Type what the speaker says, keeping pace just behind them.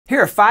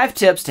Here are 5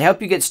 tips to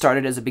help you get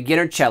started as a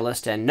beginner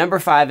cellist, and number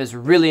 5 is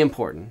really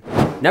important.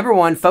 Number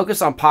 1,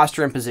 focus on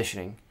posture and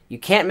positioning. You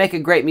can't make a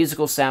great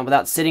musical sound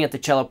without sitting at the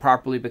cello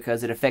properly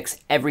because it affects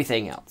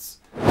everything else.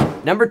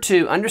 Number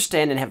 2,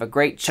 understand and have a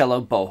great cello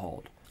bow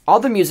hold.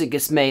 All the music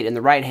gets made in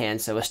the right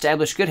hand, so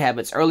establish good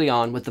habits early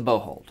on with the bow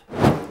hold.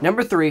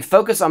 Number 3,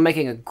 focus on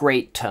making a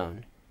great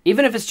tone.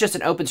 Even if it's just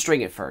an open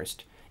string at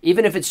first,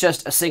 even if it's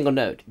just a single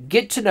note,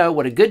 get to know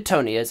what a good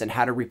tone is and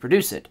how to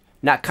reproduce it.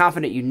 Not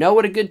confident you know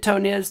what a good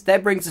tone is?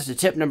 That brings us to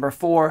tip number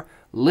 4,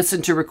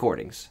 listen to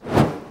recordings.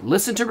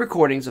 Listen to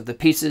recordings of the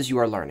pieces you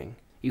are learning.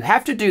 You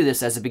have to do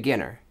this as a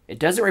beginner. It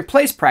doesn't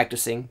replace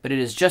practicing, but it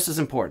is just as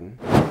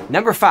important.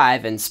 Number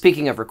 5, and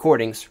speaking of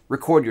recordings,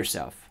 record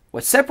yourself.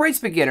 What separates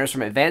beginners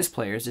from advanced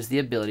players is the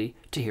ability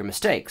to hear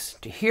mistakes,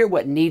 to hear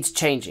what needs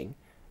changing.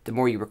 The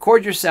more you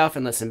record yourself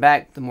and listen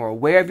back, the more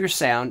aware of your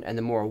sound and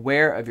the more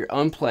aware of your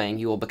own playing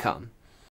you will become.